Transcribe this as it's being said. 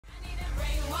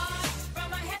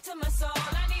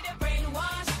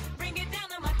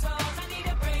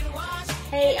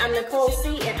Hey, I'm Nicole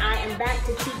C, and I am back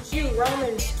to teach you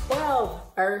Romans 12,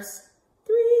 verse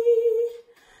 3.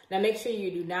 Now make sure you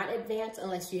do not advance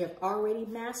unless you have already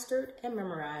mastered and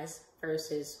memorized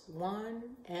verses 1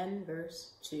 and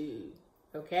verse 2.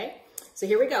 Okay? So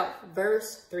here we go.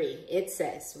 Verse 3. It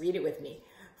says, read it with me.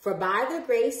 For by the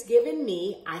grace given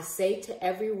me, I say to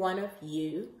every one of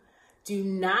you, do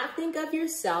not think of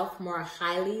yourself more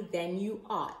highly than you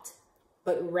ought,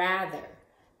 but rather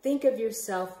think of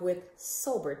yourself with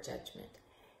sober judgment,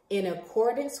 in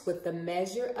accordance with the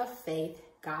measure of faith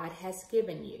God has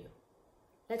given you.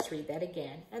 Let's read that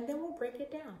again, and then we'll break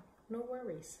it down. No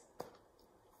worries.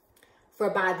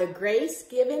 For by the grace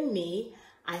given me,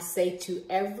 I say to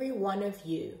every one of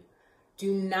you,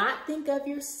 do not think of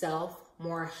yourself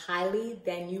more highly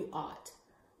than you ought,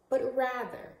 but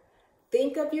rather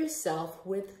think of yourself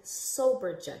with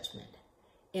sober judgment,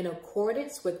 in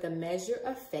accordance with the measure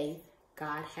of faith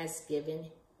God has given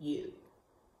you.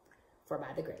 For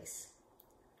by the grace.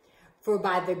 For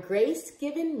by the grace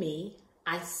given me,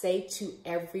 I say to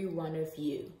every one of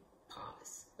you.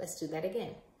 Pause. Let's do that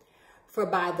again. For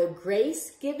by the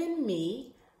grace given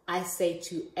me, I say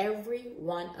to every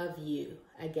one of you.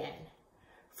 Again.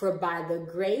 For by the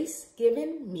grace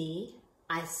given me,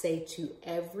 I say to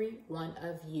every one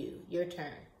of you. Your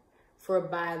turn. For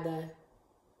by the...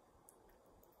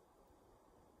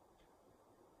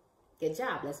 Good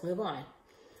job. Let's move on.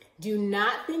 Do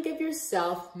not think of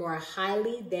yourself more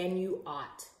highly than you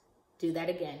ought. Do that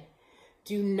again.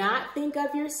 Do not think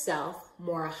of yourself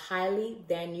more highly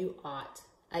than you ought.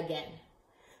 Again.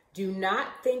 Do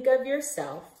not think of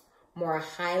yourself more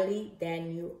highly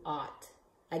than you ought.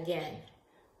 Again.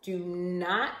 Do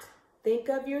not think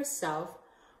of yourself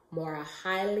more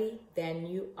highly than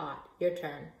you ought. Your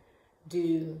turn.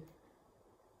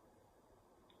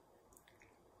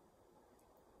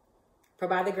 For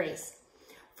by the grace.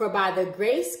 For by the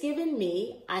grace given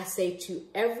me, I say to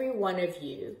every one of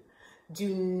you,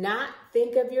 do not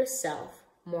think of yourself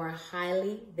more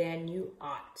highly than you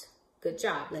ought. Good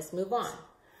job. Let's move on.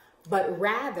 But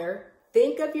rather,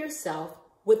 think of yourself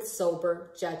with sober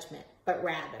judgment. But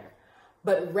rather,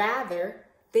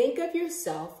 think of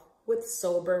yourself with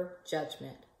sober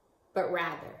judgment. But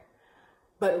rather,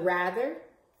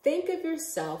 think of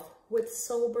yourself with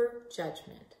sober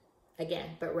judgment.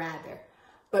 Again, but rather,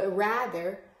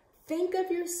 think of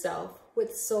yourself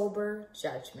with sober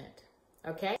judgment.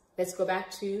 Okay? Let's go back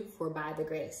to for by the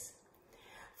grace.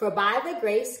 For by the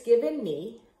grace given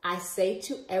me, I say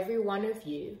to every one of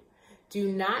you,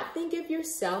 do not think of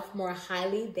yourself more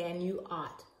highly than you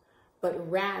ought,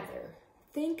 but rather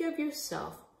think of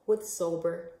yourself with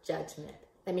sober judgment.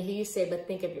 Let me hear you say, but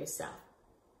think of yourself.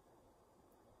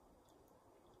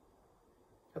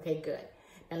 Okay, good.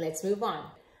 Now let's move on.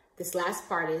 This last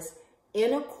part is,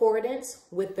 in accordance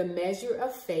with the measure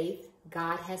of faith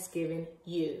God has given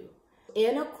you.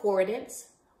 In accordance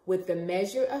with the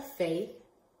measure of faith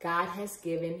God has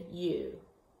given you.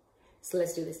 So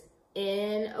let's do this.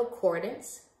 In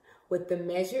accordance with the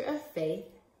measure of faith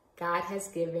God has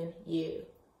given you.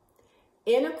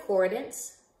 In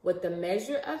accordance with the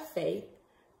measure of faith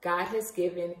God has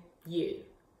given you.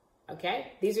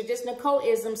 Okay? These are just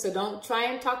Nicole-isms, so don't try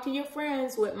and talk to your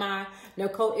friends with my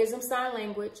Nicole-ism sign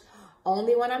language.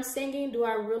 Only when I'm singing do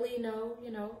I really know,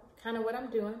 kind of what I'm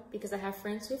doing, because I have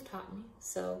friends who have taught me.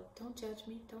 So don't judge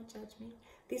me. Don't judge me.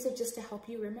 These are just to help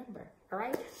you remember. All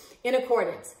right? In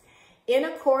accordance. In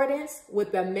accordance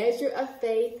with the measure of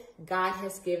faith God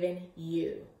has given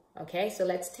you. Okay? So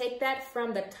let's take that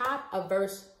from the top of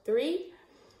verse 3,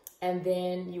 and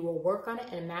then you will work on it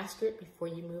and master it before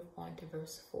you move on to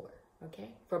verse 4.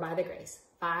 Okay? For by the grace.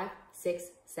 5, 6,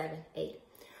 7, 8.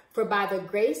 For by the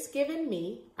grace given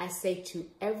me, I say to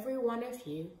every one of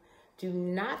you, do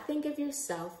not think of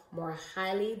yourself more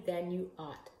highly than you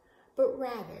ought, but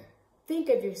rather think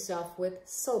of yourself with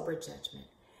sober judgment,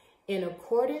 in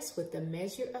accordance with the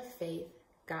measure of faith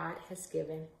God has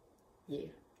given you.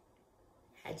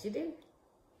 How'd you do?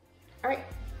 All right,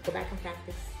 go back and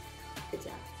practice. Good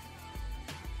job.